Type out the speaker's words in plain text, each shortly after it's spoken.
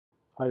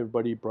Hi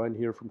everybody, Brian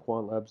here from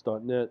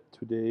quantlabs.net.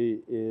 Today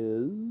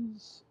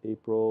is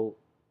April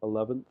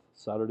 11th,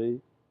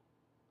 Saturday,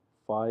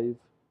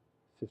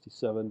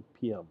 5:57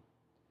 p.m.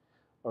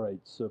 All right,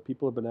 so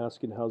people have been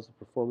asking how's the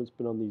performance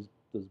been on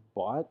this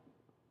bot.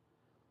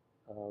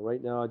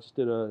 Right now I just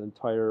did an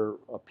entire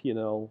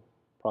P&L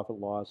profit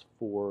loss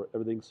for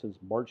everything since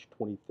March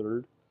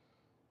 23rd.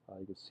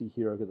 You can see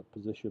here I got the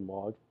position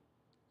log.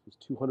 There's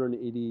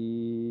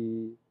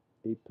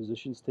 288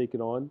 positions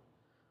taken on.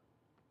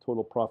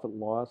 Total profit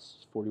and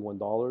loss $41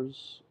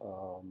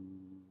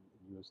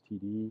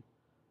 USTD.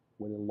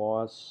 Win and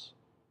loss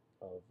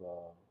of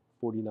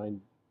 49%.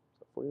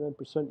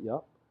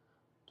 Yep.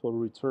 Total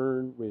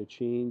return rate of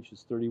change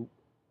is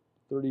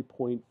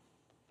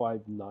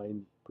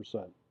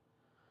 30.59%.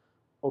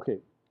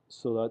 Okay,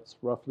 so that's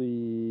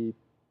roughly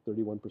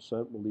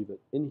 31%. We'll leave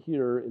it in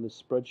here in the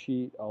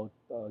spreadsheet. I'll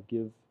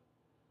give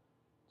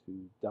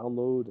to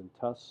download and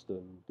test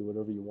and do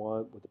whatever you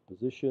want with the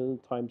position,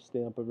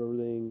 timestamp of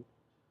everything.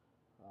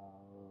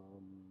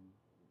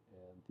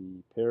 And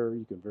the pair,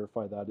 you can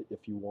verify that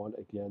if you want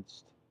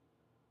against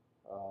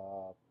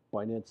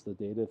Binance the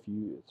data.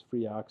 It's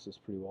free access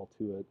pretty well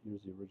to it.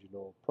 Here's the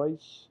original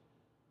price,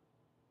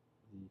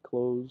 the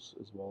close,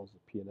 as well as the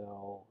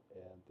P&L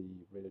and the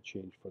rate of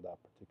change for that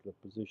particular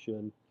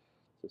position.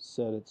 As I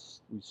said,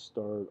 we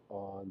start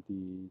on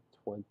the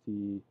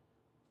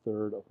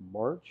 23rd of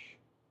March,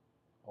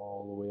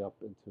 all the way up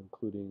into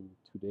including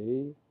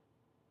today,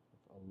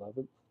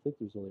 11th. I think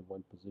there's only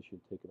one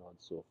position taken on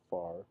so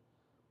far. As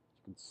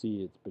you can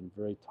see, it's been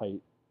very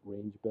tight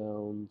range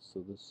bound. So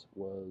this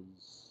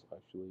was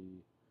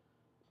actually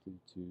due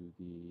to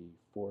the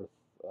 4th,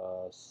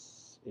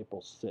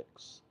 April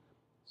 6th.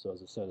 So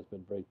as I said, it's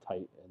been very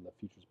tight, and the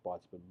futures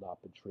bot's not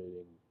been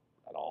trading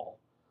at all.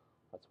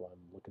 That's why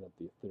I'm looking at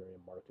the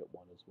Ethereum market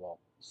one as well.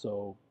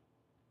 So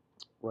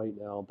right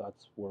now,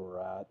 that's where we're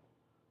at.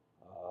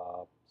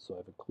 So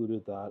I've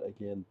included that.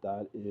 Again,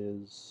 that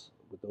is,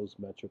 with those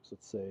metrics,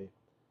 let's say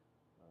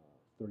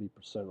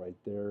 30% right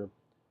there.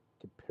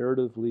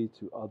 Comparatively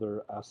to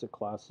other asset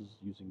classes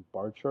using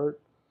bar chart.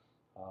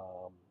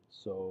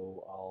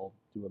 So I'll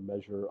do a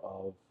measure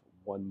of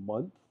 1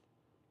 month.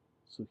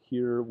 So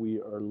here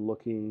we are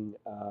looking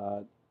at,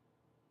 I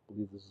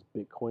believe this is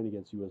Bitcoin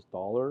against US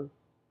dollar.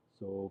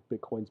 So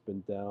Bitcoin's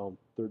been down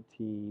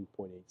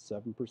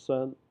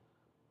 13.87%.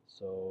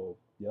 So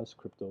yes,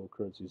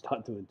 cryptocurrency is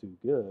not doing too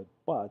good,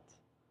 but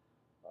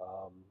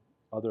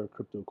other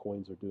crypto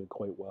coins are doing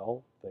quite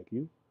well. Thank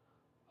you.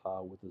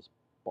 With this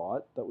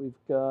bot that we've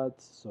got,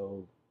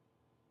 so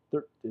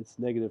it's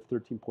negative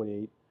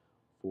 13.8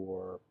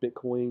 for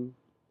Bitcoin,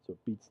 so it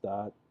beats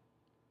that.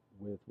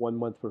 With 1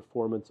 month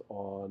performance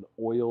on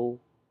oil,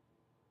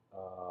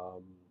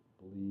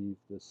 believe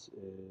this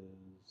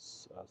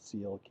is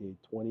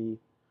CLK20,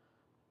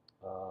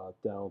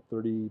 down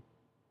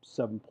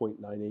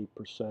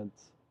 37.98%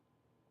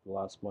 the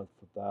last month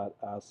for that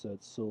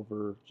asset.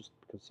 Silver, just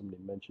because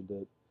somebody mentioned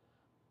it,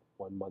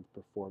 1 month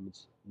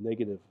performance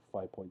negative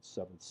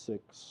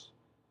 5.76,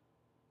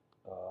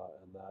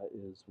 and that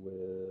is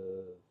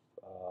with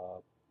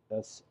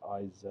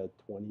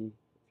SIZ20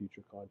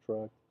 future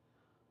contract.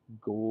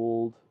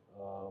 Gold,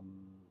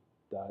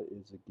 that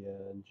is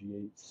again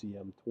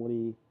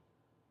G8CM20,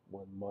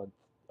 1 month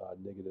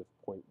negative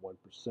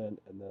 0.1%,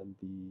 and then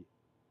the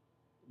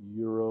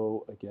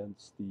euro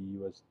against the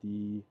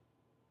USD,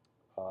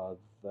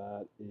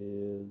 that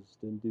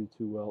didn't do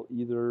too well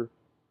either,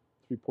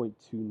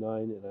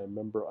 3.29, and I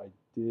remember I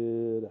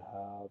did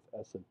have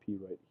S&P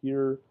right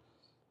here,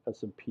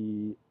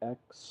 S&P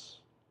X,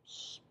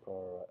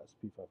 or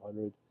SP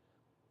 500.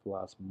 For the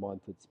last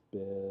month, it's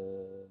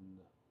been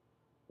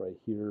right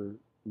here,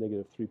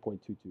 negative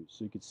 3.22.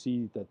 So you can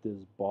see that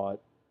this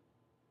bot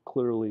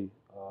clearly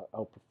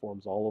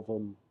outperforms all of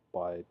them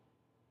by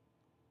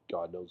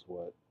God knows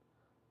what.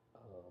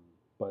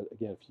 But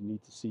again, if you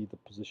need to see the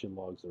position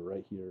logs, they're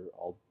right here.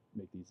 I'll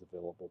make these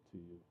available to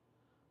you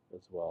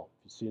as well.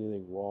 If you see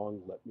anything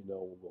wrong, let me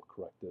know and we'll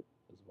correct it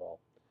as well.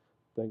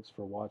 Thanks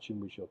for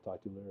watching. We shall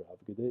talk to you later.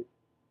 Have a good day.